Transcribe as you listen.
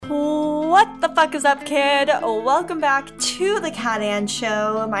What the fuck is up, kid? Welcome back to the Cat Ann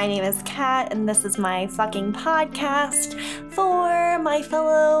Show. My name is Kat, and this is my fucking podcast for my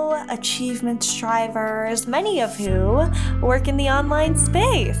fellow achievement strivers, many of who work in the online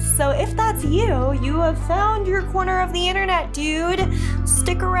space. So if that's you, you have found your corner of the internet, dude.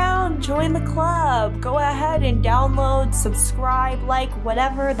 Stick around, join the club. Go ahead and download, subscribe, like,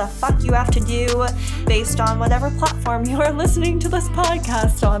 whatever the fuck you have to do based on whatever platform you are listening to this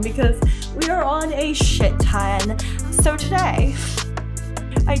podcast on, because we are on a shit ton. So today,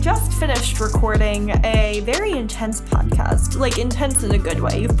 I just finished recording a very intense podcast, like intense in a good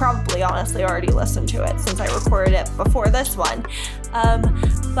way. You've probably honestly already listened to it since I recorded it before this one.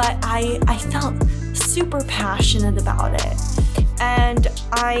 But I felt super passionate about it. And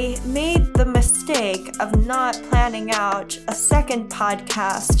I made the mistake of not planning out a second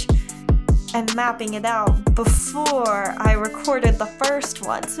podcast and mapping it out before I recorded the first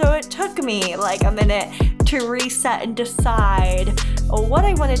one. So it took me like a minute to reset and decide what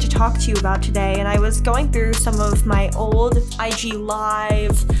I wanted to talk to you about today. And I was going through some of my old IG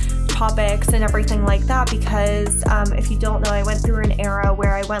Live topics and everything like that because if you don't know, I went through an era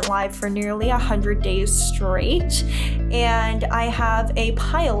where I went live for nearly 100 days straight. And I have a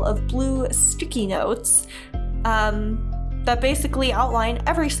pile of blue sticky notes that basically outline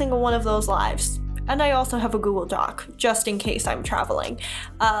every single one of those lives. And I also have a Google Doc, just in case I'm traveling,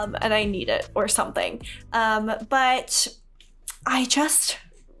 and I need it or something. But I just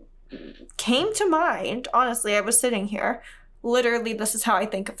came to mind, honestly, I was sitting here, literally this is how I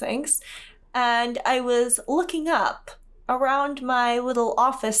think of things, and I was looking up around my little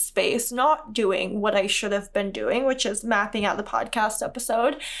office space, not doing what I should have been doing, which is mapping out the podcast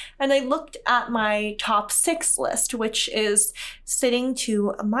episode. And I looked at my top 6 list, which is sitting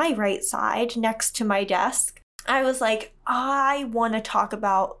to my right side next to my desk. I was like, I want to talk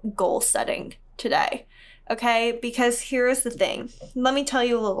about goal setting today, okay? Because here's the thing. Let me tell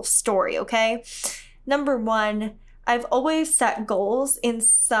you a little story, okay? Number 1, I've always set goals in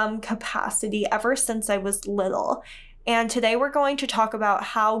some capacity ever since I was little. And today we're going to talk about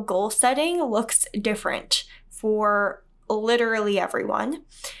how goal setting looks different for literally everyone.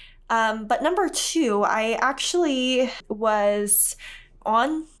 But number 2, I actually was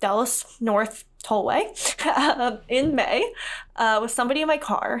on Dallas North Tollway in May with somebody in my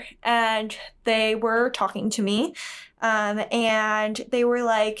car, and they were talking to me, and they were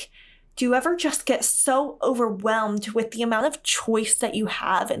like, do you ever just get so overwhelmed with the amount of choice that you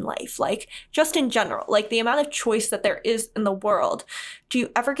have in life? Like, just in general, like the amount of choice that there is in the world. Do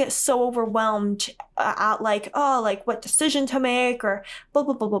you ever get so overwhelmed at like, oh, like what decision to make or blah,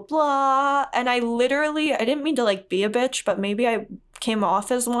 blah, blah, blah, blah. And I didn't mean to like be a bitch, but maybe I came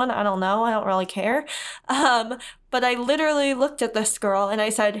off as one. I don't know. I don't really care. But I literally looked at this girl and I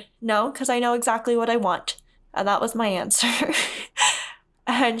said, no, because I know exactly what I want. And that was my answer.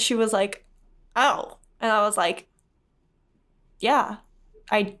 And she was like, oh. And I was like, yeah,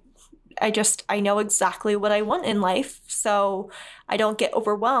 I know exactly what I want in life. So I don't get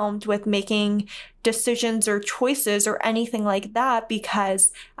overwhelmed with making decisions or choices or anything like that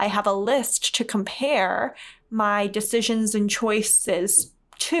because I have a list to compare my decisions and choices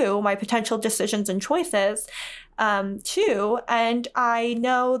to, my potential decisions and choices to. And I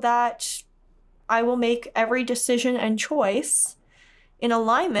know that I will make every decision and choice in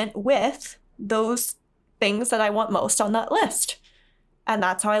alignment with those things that I want most on that list. And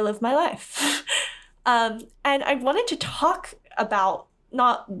that's how I live my life. And I wanted to talk about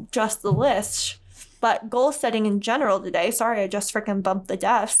not just the list, but goal setting in general today. Sorry, I just freaking bumped the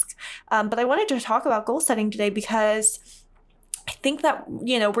desk. But I wanted to talk about goal setting today because I think that,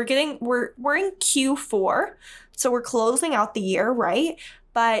 you know, we're in Q4, so we're closing out the year, right?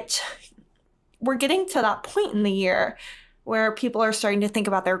 But we're getting to that point in the year where people are starting to think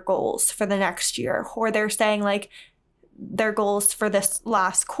about their goals for the next year, or they're saying like their goals for this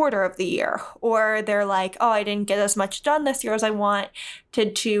last quarter of the year, or they're like, oh, I didn't get as much done this year as I want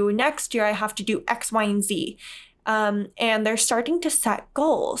to do. Next year, I have to do X, Y, and Z. And they're starting to set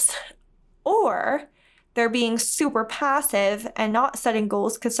goals, or they're being super passive and not setting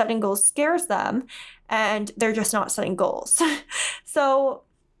goals because setting goals scares them, and they're just not setting goals. So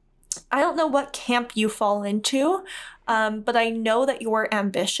I don't know what camp you fall into, but I know that you're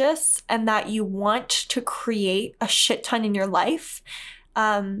ambitious and that you want to create a shit ton in your life.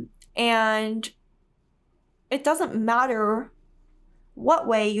 And it doesn't matter what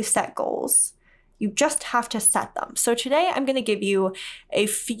way you set goals. You just have to set them. So today I'm going to give you a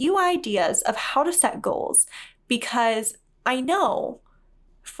few ideas of how to set goals because I know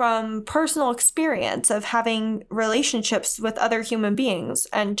from personal experience of having relationships with other human beings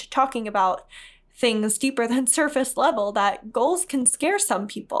and talking about things deeper than surface level that goals can scare some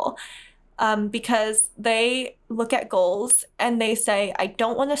people. Because they look at goals and they say, I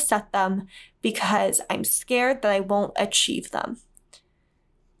don't want to set them because I'm scared that I won't achieve them.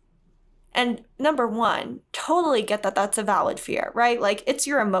 And number one, totally get that that's a valid fear, right? Like, it's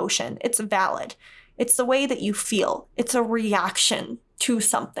your emotion. It's valid. It's the way that you feel. It's a reaction to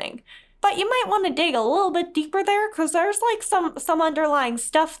something. But you might want to dig a little bit deeper there because there's like some underlying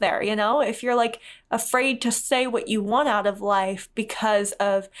stuff there, you know? If you're like afraid to say what you want out of life because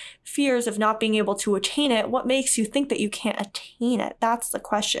of fears of not being able to attain it, what makes you think that you can't attain it? That's the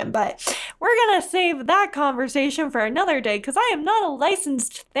question. But we're going to save that conversation for another day because I am not a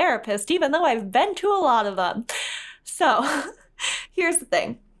licensed therapist, even though I've been to a lot of them. So here's the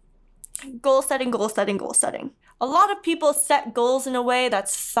thing. Goal setting, goal setting, goal setting. A lot of people set goals in a way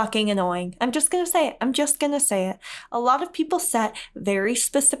that's fucking annoying. I'm just going to say it. A lot of people set very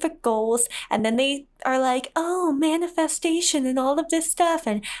specific goals and then they are like, oh, manifestation and all of this stuff.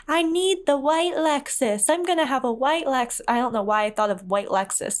 And I need the white Lexus. I'm going to have a white Lexus. I don't know why I thought of white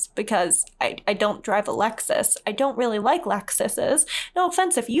Lexus because I don't drive a Lexus. I don't really like Lexuses. No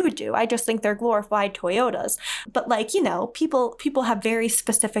offense if you do. I just think they're glorified Toyotas. But like, you know, people have very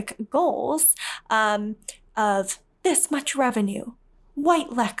specific goals. Of this much revenue, white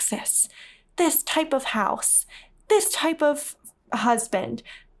Lexus, this type of house, this type of husband,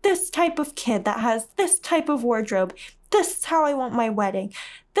 this type of kid that has this type of wardrobe, this is how I want my wedding,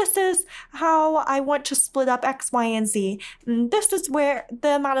 this is how I want to split up X, Y, and Z, and this is where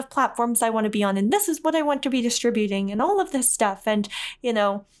the amount of platforms I want to be on, and this is what I want to be distributing, and all of this stuff. And, you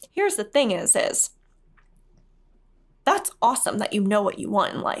know, here's the thing is that's awesome that you know what you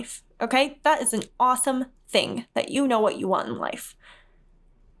want in life, okay? That is an awesome thing that you know what you want in life.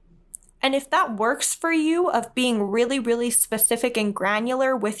 And if that works for you of being really, really specific and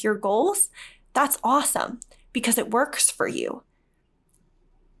granular with your goals, that's awesome because it works for you.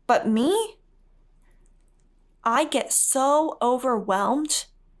 But me, I get so overwhelmed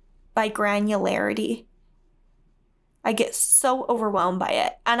by granularity. I get so overwhelmed by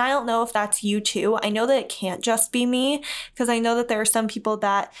it. And I don't know if that's you too. I know that it can't just be me because I know that there are some people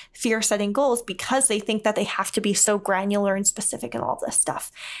that fear setting goals because they think that they have to be so granular and specific and all this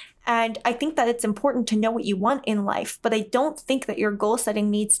stuff. And I think that it's important to know what you want in life, but I don't think that your goal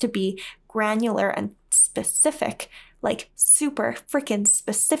setting needs to be granular and specific, like super freaking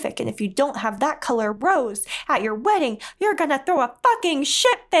specific. And if you don't have that color rose at your wedding, you're gonna throw a fucking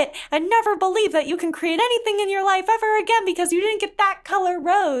shit fit and never believe that you can create anything in your life ever again because you didn't get that color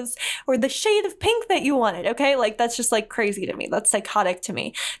rose or the shade of pink that you wanted, okay? Like, that's just like crazy to me. That's psychotic to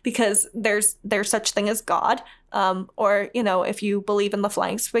me because there's such thing as God. Or, you know, if you believe in the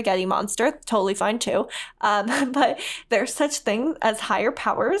flying spaghetti monster, totally fine too. But there's such things as higher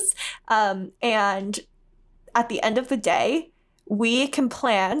powers. And at the end of the day, we can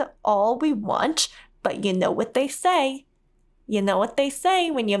plan all we want, but you know what they say. You know what they say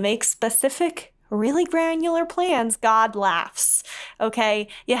when you make specific, really granular plans, God laughs, okay?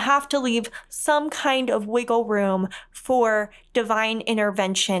 You have to leave some kind of wiggle room for divine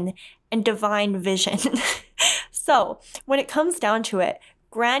intervention and divine vision. So when it comes down to it,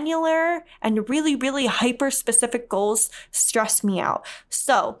 granular and really, really hyper-specific goals stress me out.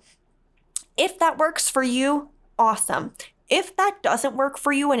 So if that works for you, awesome. If that doesn't work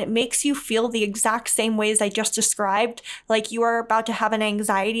for you and it makes you feel the exact same ways I just described, like you are about to have an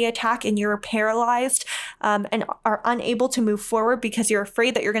anxiety attack and you're paralyzed and are unable to move forward because you're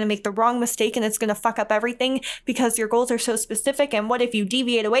afraid that you're going to make the wrong mistake and it's going to fuck up everything because your goals are so specific, and what if you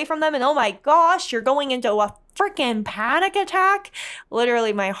deviate away from them and oh my gosh, you're going into a freaking panic attack?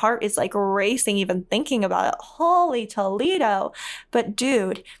 Literally, my heart is like racing even thinking about it. Holy Toledo. But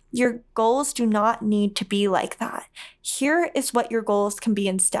dude, your goals do not need to be like that. Here is what your goals can be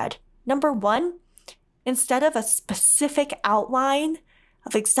instead. Number one, instead of a specific outline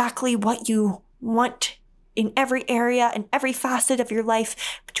of exactly what you want in every area and every facet of your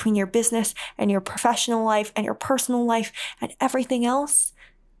life, between your business and your professional life and your personal life and everything else,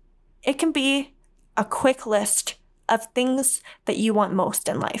 it can be a quick list of things that you want most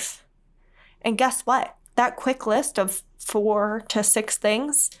in life. And guess what? That quick list of 4 to 6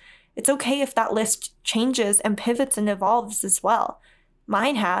 things, it's okay if that list changes and pivots and evolves as well.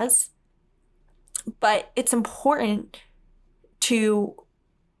 Mine has. But it's important to,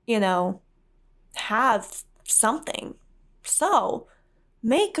 you know, have something. So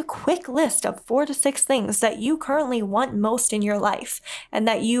make a quick list of 4 to 6 things that you currently want most in your life and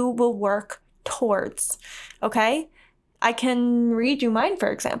that you will work towards, okay? I can read you mine, for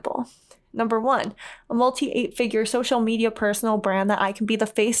example. Number 1, a multi-8-figure social media personal brand that I can be the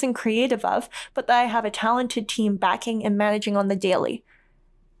face and creative of, but that I have a talented team backing and managing on the daily.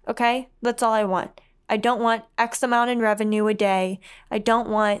 Okay? That's all I want. I don't want X amount in revenue a day. I don't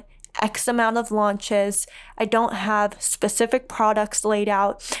want X amount of launches. I don't have specific products laid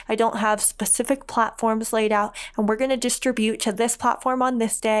out. I don't have specific platforms laid out. And we're going to distribute to this platform on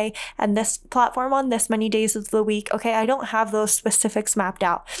this day and this platform on this many days of the week. Okay, I don't have those specifics mapped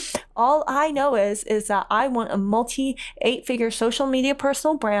out. All I know is that I want a multi-8-figure social media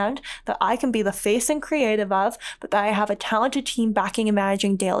personal brand that I can be the face and creative of, but that I have a talented team backing and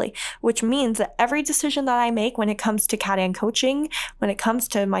managing daily, which means that every decision that I make when it comes to Cat Ann coaching, when it comes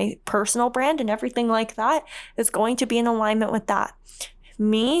to my personal brand and everything like that, is going to be in alignment with that.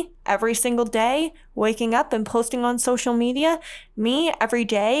 Me, every single day, waking up and posting on social media, me every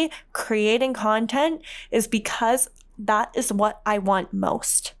day creating content, is because that is what I want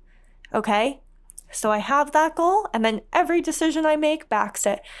most. Okay? So I have that goal, and then every decision I make backs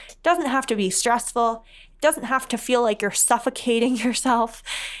it. It doesn't have to be stressful. It doesn't have to feel like you're suffocating yourself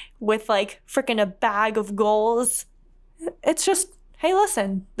with like freaking a bag of goals. It's just, hey,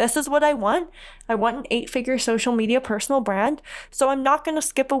 listen, this is what I want. I want an 8-figure social media personal brand. So I'm not going to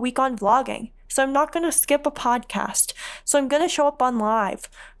skip a week on vlogging. So I'm not going to skip a podcast. So I'm going to show up on live.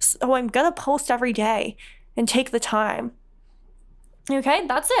 So I'm going to post every day and take the time. Okay,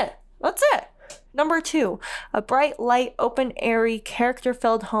 that's it. That's it. Number 2, a bright, light, open, airy,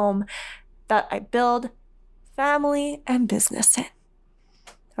 character-filled home that I build family and business in.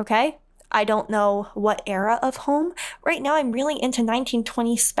 Okay? I don't know what era of home. Right now, I'm really into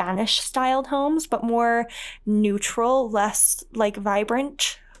 1920 Spanish-styled homes, but more neutral, less, like,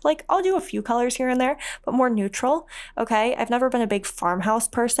 vibrant. Like, I'll do a few colors here and there, but more neutral, okay? I've never been a big farmhouse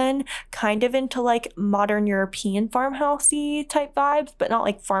person, kind of into, like, modern European farmhousey type vibes, but not,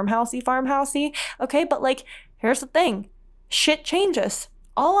 like, farmhousey, okay? But, like, here's the thing. Shit changes.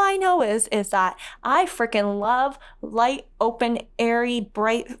 All I know is that I freaking love light, open, airy,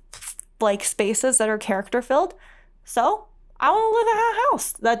 bright, like, spaces that are character-filled. So I want to live in a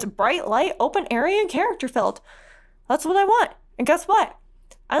house that's bright, light, open, airy, and character-filled. That's what I want. And guess what?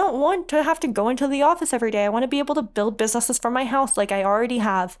 I don't want to have to go into the office every day. I want to be able to build businesses from my house like I already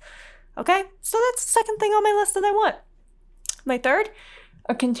have. Okay? So that's the second thing on my list that I want. My third,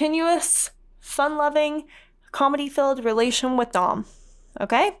 a continuous, fun-loving, comedy-filled relation with Dom.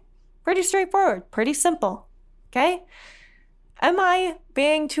 Okay? Pretty straightforward. Pretty simple. Okay? Am I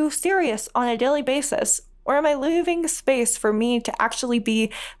being too serious on a daily basis? Or am I leaving space for me to actually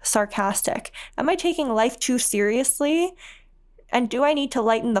be sarcastic? Am I taking life too seriously? And do I need to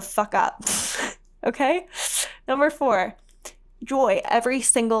lighten the fuck up? Okay? Number 4, joy every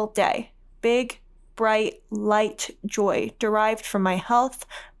single day. Big, bright, light joy derived from my health,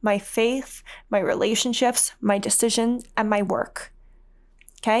 my faith, my relationships, my decisions, and my work.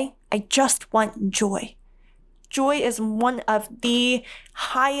 Okay? I just want joy. Joy is one of the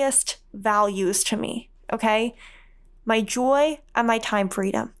highest values to me. Okay? My joy and my time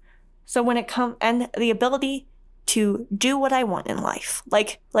freedom. So when it comes, and the ability to do what I want in life,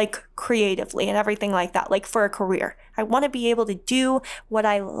 like creatively and everything like that, like for a career. I want to be able to do what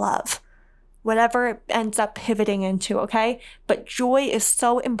I love, whatever it ends up pivoting into, okay? But joy is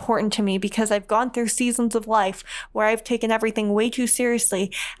so important to me because I've gone through seasons of life where I've taken everything way too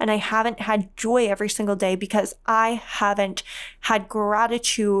seriously and I haven't had joy every single day because I haven't had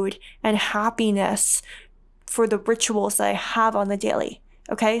gratitude and happiness for the rituals that I have on the daily,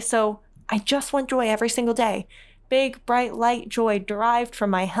 okay? So I just want joy every single day. Big, bright, light joy derived from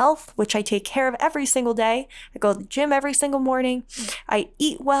my health, which I take care of every single day. I go to the gym every single morning. I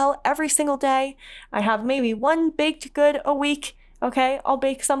eat well every single day. I have maybe one baked good a week. Okay, I'll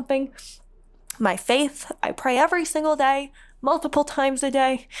bake something. My faith, I pray every single day, multiple times a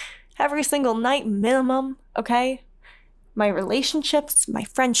day, every single night minimum. Okay, my relationships, my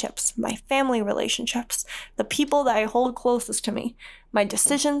friendships, my family relationships, the people that I hold closest to me, my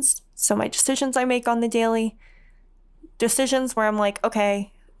decisions. So my decisions I make on the daily. Decisions where I'm like,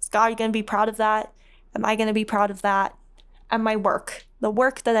 okay, is God going to be proud of that? Am I going to be proud of that? And my work, the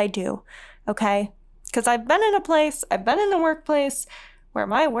work that I do, okay? Because I've been in a workplace where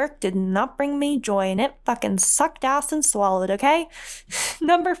my work did not bring me joy and it fucking sucked ass and swallowed, okay?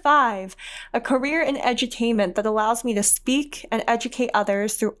 Number 5, a career in edutainment that allows me to speak and educate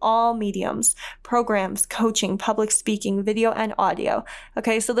others through all mediums, programs, coaching, public speaking, video, and audio.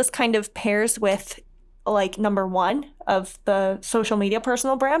 Okay, so this kind of pairs with like number 1 of the social media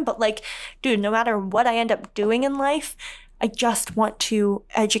personal brand, but like, dude, no matter what I end up doing in life, I just want to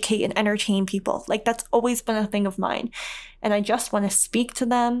educate and entertain people. Like, that's always been a thing of mine. And I just want to speak to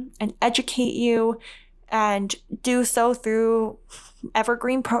them and educate you, and do so through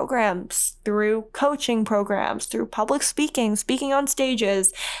evergreen programs, through coaching programs, through public speaking, speaking on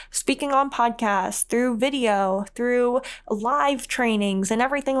stages, speaking on podcasts, through video, through live trainings and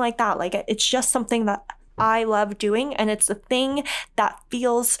everything like that. Like, it's just something that I love doing, and it's a thing that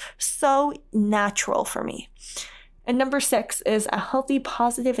feels so natural for me. And number 6 is a healthy,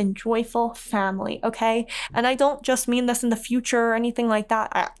 positive, and joyful family, okay? And I don't just mean this in the future or anything like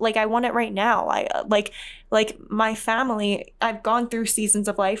that. I want it right now. Like my family, I've gone through seasons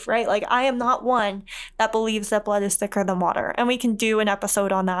of life, right? Like, I am not one that believes that blood is thicker than water. And we can do an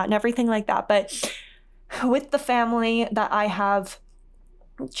episode on that and everything like that. But with the family that I have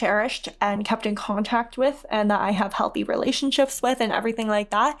cherished and kept in contact with, and that I have healthy relationships with and everything like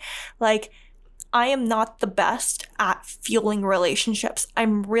that, like, I am not the best at fueling relationships.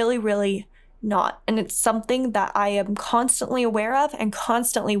 I'm really, really not. And it's something that I am constantly aware of and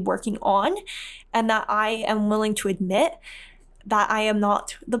constantly working on, and that I am willing to admit that I am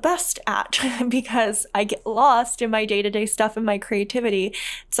not the best at because I get lost in my day-to-day stuff and my creativity.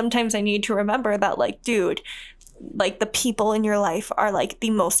 Sometimes I need to remember that, like, dude, like, the people in your life are, like, the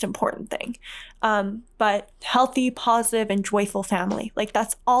most important thing. But healthy, positive, and joyful family. Like,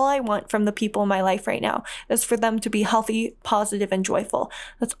 that's all I want from the people in my life right now, is for them to be healthy, positive, and joyful.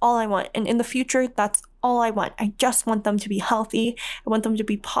 That's all I want. And in the future, that's all I want. I just want them to be healthy. I want them to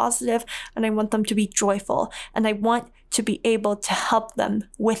be positive, and I want them to be joyful. And I want to be able to help them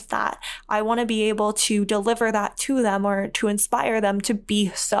with that. I want to be able to deliver that to them, or to inspire them to be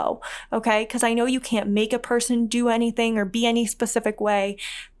so, okay? Because I know you can't make a person do anything or be any specific way,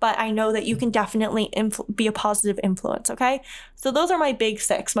 but I know that you can definitely be a positive influence, okay? So those are my big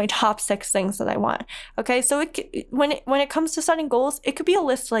 6, my top 6 things that I want, okay? So when it comes to setting goals, it could be a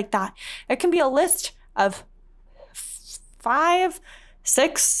list like that. It can be a list of 5,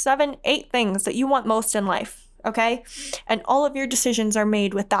 6, 7, 8 things that you want most in life, okay? And all of your decisions are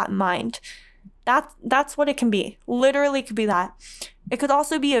made with that in mind. That's what it can be. Literally could be that. It could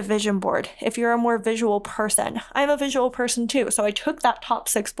also be a vision board if you're a more visual person. I'm a visual person too. So I took that top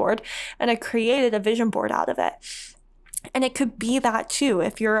 6 board and I created a vision board out of it. And it could be that too.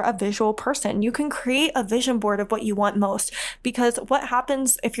 If you're a visual person, you can create a vision board of what you want most, because what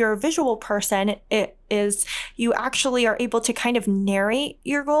happens if you're a visual person, it is you actually are able to kind of narrate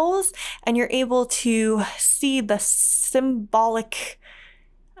your goals, and you're able to see the symbolic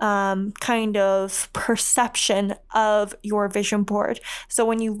kind of perception of your vision board. So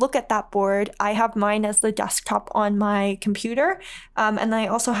when you look at that board, I have mine as the desktop on my computer, and I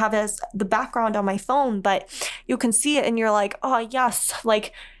also have it as the background on my phone, but you can see it and you're like, oh yes,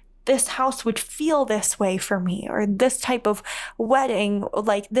 like, this house would feel this way for me, or this type of wedding,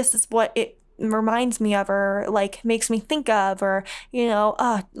 like, this is what it reminds me of, or like makes me think of, or, you know,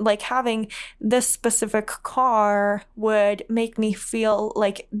 like having this specific car would make me feel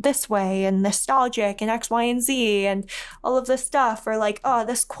like this way and nostalgic and X, Y, and Z and all of this stuff, or like, oh,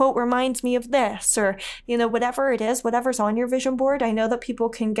 this quote reminds me of this, or, you know, whatever it is, whatever's on your vision board. I know that people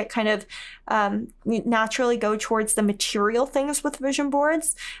can get kind of naturally go towards the material things with vision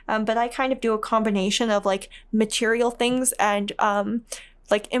boards, but I kind of do a combination of like material things and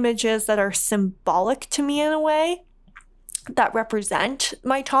like images that are symbolic to me in a way that represent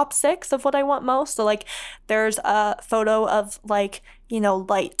my top 6 of what I want most. So like there's a photo of like, you know,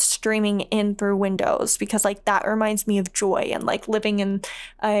 light streaming in through windows, because like that reminds me of joy and like living in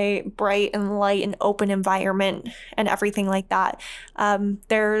a bright and light and open environment and everything like that.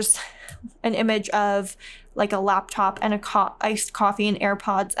 There's an image of like a laptop and iced coffee and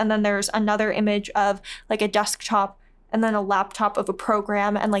AirPods. And then there's another image of like a desktop and then a laptop of a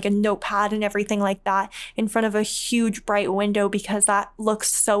program and like a notepad and everything like that in front of a huge bright window, because that looks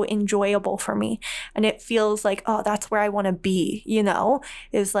so enjoyable for me. And it feels like, oh, that's where I want to be, you know,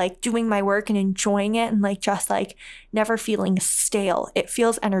 is like doing my work and enjoying it and like just like never feeling stale. It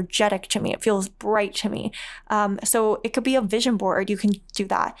feels energetic to me. It feels bright to me. So it could be a vision board. You can do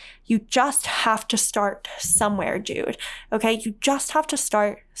that. You just have to start somewhere, dude. Okay. You just have to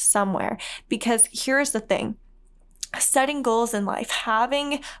start somewhere, because here's the thing. Setting goals in life,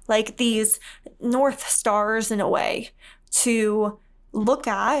 having like these North Stars in a way to look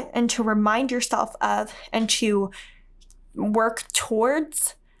at and to remind yourself of and to work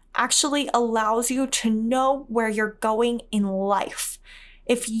towards, actually allows you to know where you're going in life.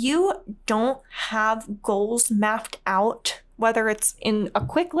 If you don't have goals mapped out whether it's in a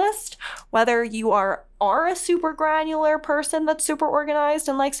quick list, whether you are a super granular person that's super organized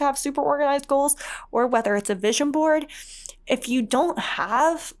and likes to have super organized goals, or whether it's a vision board. If you don't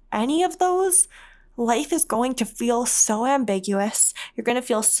have any of those, life is going to feel so ambiguous. You're going to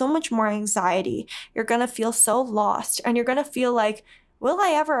feel so much more anxiety. You're going to feel so lost, and you're going to feel like, will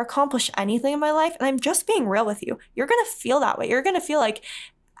I ever accomplish anything in my life? And I'm just being real with you. You're going to feel that way. You're going to feel like,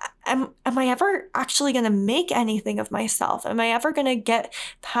 am I ever actually going to make anything of myself? Am I ever going to get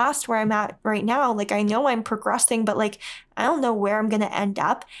past where I'm at right now? Like, I know I'm progressing, but like, I don't know where I'm going to end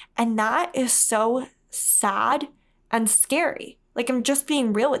up. And that is so sad and scary. Like, I'm just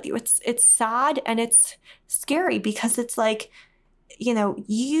being real with you. It's sad and it's scary because it's like, you know,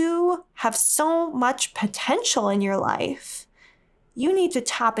 you have so much potential in your life. You need to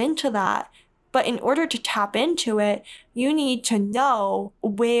tap into that. But in order to tap into it, you need to know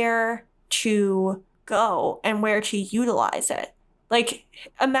where to go and where to utilize it. Like,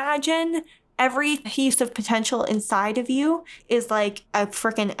 imagine every piece of potential inside of you is like a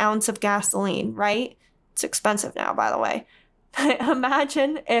freaking ounce of gasoline, right? It's expensive now, by the way.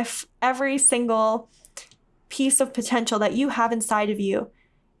 Imagine if every single piece of potential that you have inside of you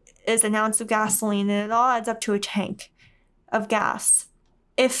is an ounce of gasoline, and it all adds up to a tank of gas.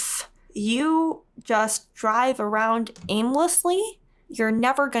 If you just drive around aimlessly, you're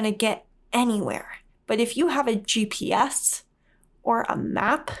never going to get anywhere. But if you have a GPS or a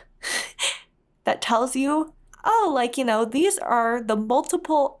map that tells you, oh, like, you know, these are the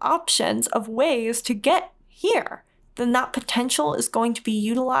multiple options of ways to get here, then that potential is going to be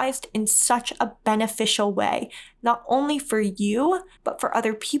utilized in such a beneficial way, not only for you, but for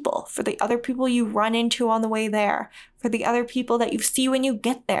other people, for the other people you run into on the way there, for the other people that you see when you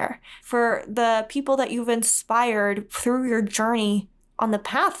get there, for the people that you've inspired through your journey on the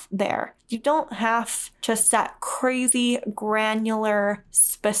path there. You don't have to set crazy, granular,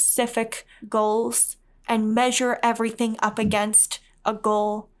 specific goals and measure everything up against a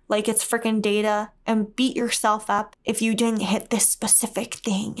goal like it's freaking data and beat yourself up if you didn't hit this specific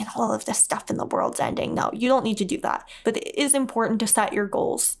thing and all of this stuff in the world's ending. No, you don't need to do that. But it is important to set your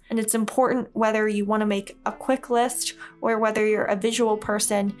goals. And it's important whether you want to make a quick list or whether you're a visual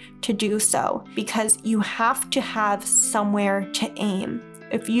person to do so, because you have to have somewhere to aim.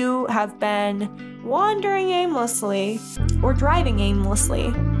 If you have been wandering aimlessly or driving aimlessly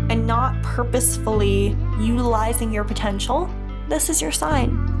and not purposefully utilizing your potential, this is your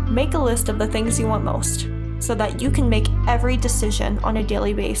sign. Make a list of the things you want most so that you can make every decision on a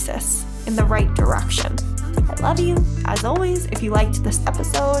daily basis in the right direction. I love you. As always, if you liked this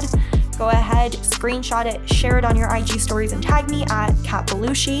episode, go ahead, screenshot it, share it on your IG stories, and tag me at Kat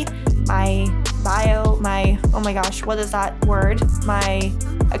Belushi. My bio, oh my gosh, what is that word? My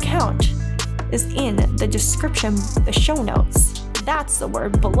account is in the description, the show notes. That's the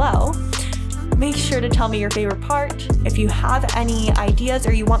word below. Make sure to tell me your favorite part. If you have any ideas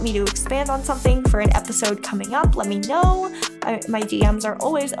or you want me to expand on something for an episode coming up, let me know. My DMs are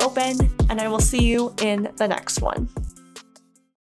always open, and I will see you in the next one.